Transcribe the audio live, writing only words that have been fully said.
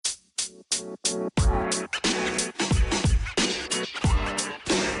Hi,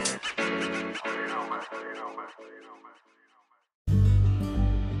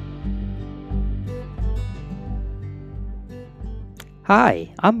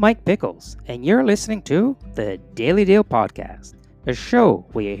 I'm Mike Pickles, and you're listening to the Daily Dale Podcast, a show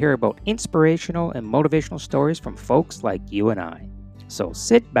where you hear about inspirational and motivational stories from folks like you and I. So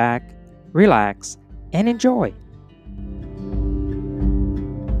sit back, relax, and enjoy.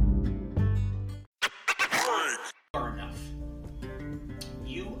 Are enough.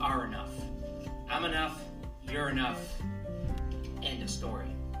 You are enough. I'm enough. You're enough. End of story.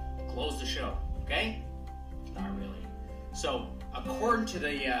 Close the show. Okay? Not really. So, according to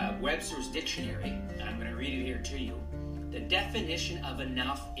the Webster's Dictionary, and I'm going to read it here to you, the definition of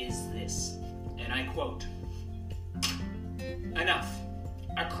enough is this, and I quote, enough,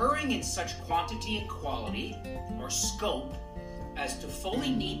 occurring in such quantity and quality or scope as to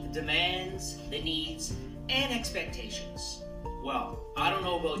fully meet the demands, the needs, and expectations. Well, I don't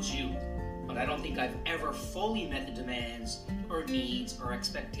know about you, but I don't think I've ever fully met the demands or needs or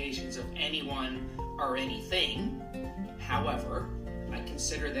expectations of anyone or anything. However, I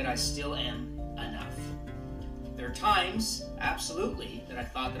consider that I still am enough. There are times, absolutely, that I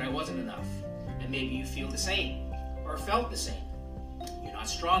thought that I wasn't enough. And maybe you feel the same, or felt the same. You're not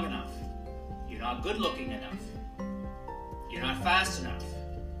strong enough. You're not good looking enough. You're not fast enough.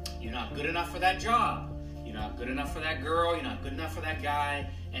 You're not good enough for that job. You're not good enough for that girl. You're not good enough for that guy,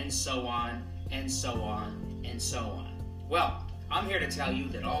 and so on, and so on, and so on. Well, I'm here to tell you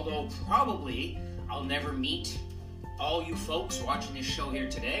that although probably I'll never meet all you folks watching this show here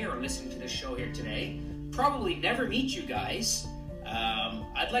today or listening to this show here today, probably never meet you guys,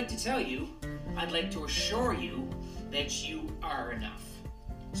 I'd like to tell you, I'd like to assure you that you are enough.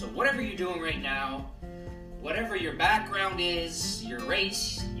 So whatever you're doing right now, whatever your background is, your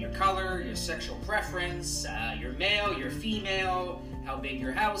race, your color, your sexual preference, you're male, you're female, how big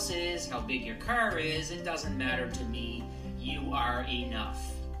your house is, how big your car is, it doesn't matter to me. You are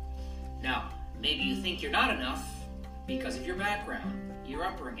enough. Now, maybe you think you're not enough because of your background, your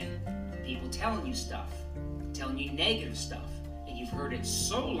upbringing, people telling you stuff, telling you negative stuff, and you've heard it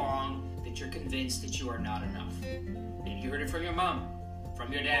so long that you're convinced that you are not enough. Maybe you heard it from your mom,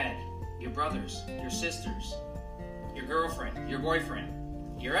 from your dad, your brothers, your sisters, your girlfriend, your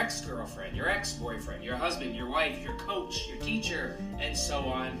boyfriend, your ex-girlfriend, your ex-boyfriend, your husband, your wife, your coach, your teacher, and so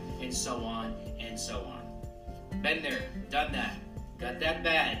on, and so on, and so on. Been there, done that, got that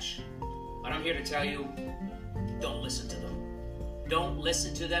badge. But I'm here to tell you, don't listen to them. Don't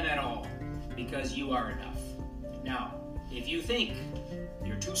listen to them at all, because you are enough. Now, if you think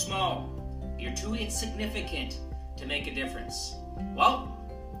you're too small, you're too insignificant to make a difference, well,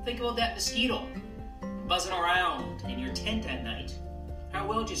 think about that mosquito buzzing around in your tent at night. How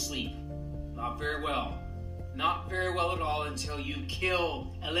well did you sleep? Not very well. Not very well at all until you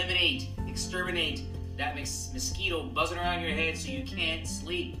kill, eliminate, exterminate that mosquito buzzing around your head so you can't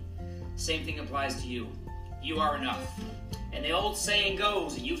sleep. Same thing applies to you. You are enough. And the old saying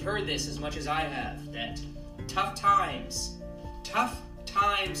goes, and you've heard this as much as I have, that tough times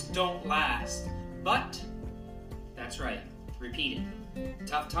don't last. But, that's right, repeat it.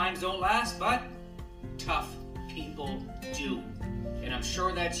 Tough times don't last, but tough people do. And I'm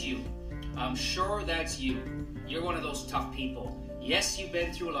sure that's you. I'm sure that's you. You're one of those tough people. Yes, you've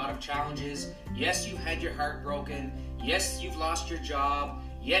been through a lot of challenges. Yes, you've had your heart broken. Yes, you've lost your job.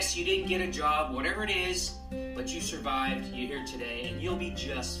 Yes, you didn't get a job, whatever it is, but you survived, you're here today, and you'll be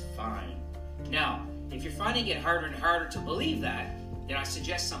just fine. Now, if you're finding it harder and harder to believe that, then I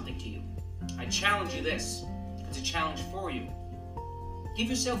suggest something to you. I challenge you this. It's a challenge for you. Give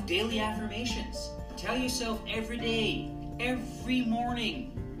yourself daily affirmations. Tell yourself every day, every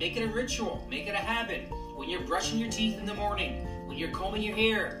morning. Make it a ritual. Make it a habit. When you're brushing your teeth in the morning, when you're combing your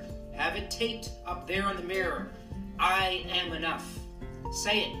hair, have it taped up there on the mirror. I am enough.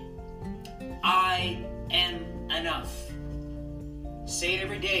 Say it. I am enough. Say it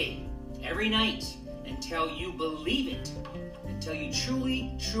every day, every night, until you believe it. Until you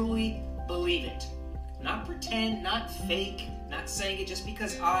truly, truly believe it. Not pretend, not fake, not saying it just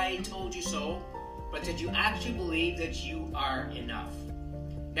because I told you so, but that you actually believe that you are enough.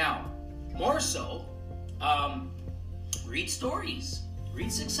 Now, more so, read stories.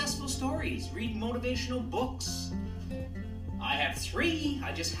 Read successful stories. Read motivational books. I have 3.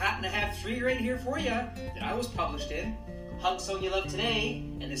 I just happen to have 3 right here for you that I was published in. Hug Someone You Love Today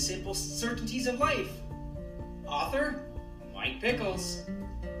and the Simple Certainties of Life. Author, Mike Pickles.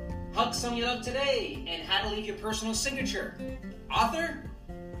 Hug Someone You Love Today and How to Leave Your Personal Signature. Author,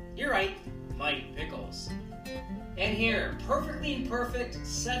 you're right, Mike Pickles. And here, Perfectly Imperfect,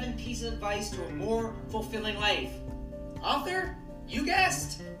 7 Pieces of Advice to a More Fulfilling Life. Author? You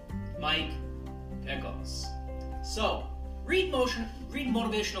guessed, Mike Pickles. So, read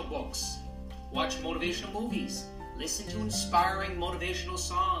motivational books, watch motivational movies, listen to inspiring motivational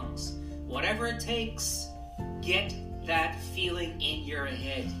songs. Whatever it takes, get that feeling in your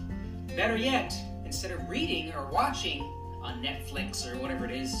head. Better yet, instead of reading or watching on Netflix or whatever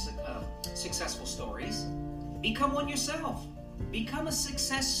it is, successful stories, become one yourself. Become a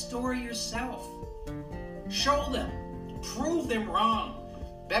success story yourself. Show them. Prove them wrong.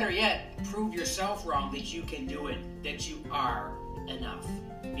 Better yet, prove yourself wrong that you can do it, that you are enough.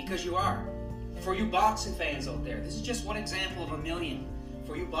 Because you are. For you boxing fans out there, this is just one example of a million.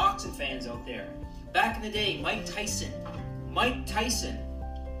 For you boxing fans out there, back in the day, Mike Tyson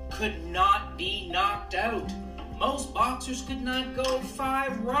could not be knocked out. Most boxers could not go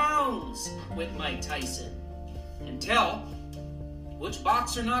 5 rounds with Mike Tyson. Until, which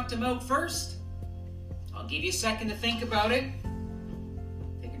boxer knocked him out first? I'll give you a second to think about it.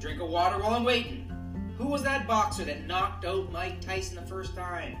 Take a drink of water while I'm waiting. Who was that boxer that knocked out Mike Tyson the first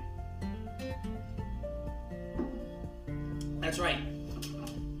time? That's right,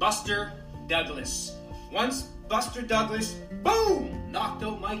 Buster Douglas. Once Buster Douglas, boom, knocked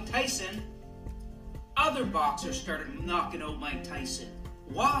out Mike Tyson, other boxers started knocking out Mike Tyson.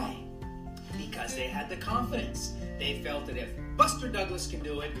 Why? Because they had the confidence. They felt that if Buster Douglas can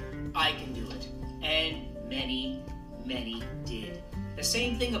do it, I can do it. And many, many did. The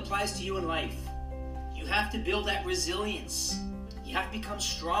same thing applies to you in life. You have to build that resilience. You have to become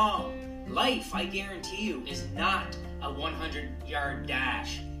strong. Life, I guarantee you, is not a 100-yard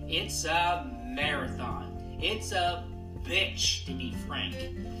dash. It's a marathon. It's a bitch, to be frank.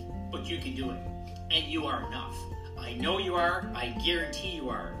 But you can do it. And you are enough. I know you are. I guarantee you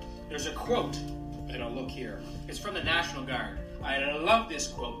are. There's a quote, and I'll look here. It's from the National Guard. I love this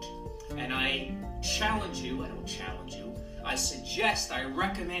quote. And I challenge you, I don't challenge you, I suggest, I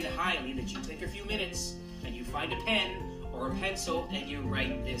recommend highly that you take a few minutes and you find a pen or a pencil and you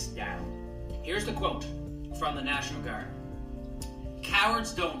write this down. Here's the quote from the National Guard.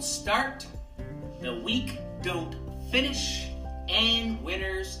 Cowards don't start, the weak don't finish, and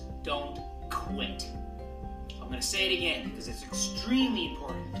winners don't quit. I'm going to say it again because it's extremely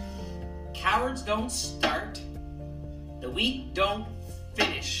important. Cowards don't start, the weak don't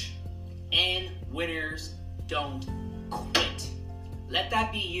finish, and winners don't quit. Let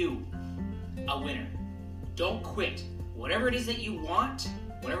that be you, a winner. Don't quit. Whatever it is that you want,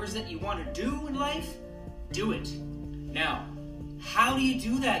 whatever it is that you want to do in life, do it. Now, how do you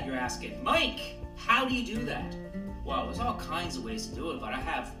do that, you're asking? Mike, how do you do that? Well, there's all kinds of ways to do it, but I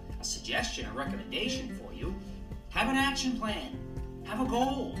have a suggestion, a recommendation for you. Have an action plan. Have a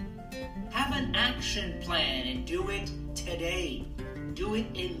goal. Have an action plan and do it today. Do it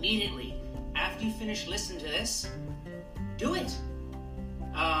immediately. After you finish listening to this, do it.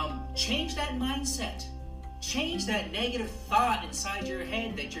 Change that mindset. Change that negative thought inside your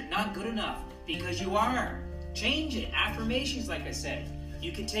head that you're not good enough, because you are. Change it. Affirmations, like I said.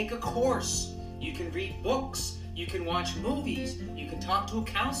 You can take a course. You can read books. You can watch movies. You can talk to a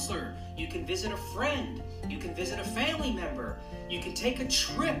counselor. You can visit a friend. You can visit a family member. You can take a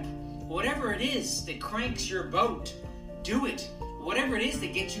trip. Whatever it is that cranks your boat, do it. Whatever it is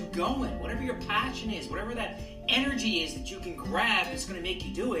that gets you going, whatever your passion is, whatever that energy is that you can grab that's going to make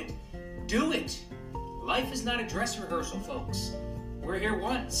you do it, do it. Life is not a dress rehearsal, folks. We're here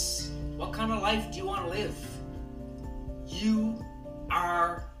once. What kind of life do you want to live? You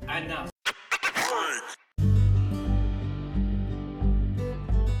are enough.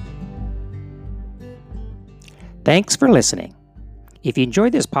 Thanks for listening. If you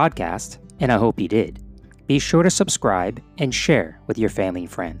enjoyed this podcast, and I hope you did, be sure to subscribe and share with your family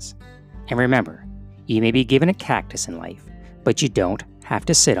and friends. And remember, you may be given a cactus in life, but you don't have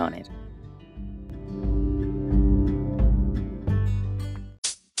to sit on it.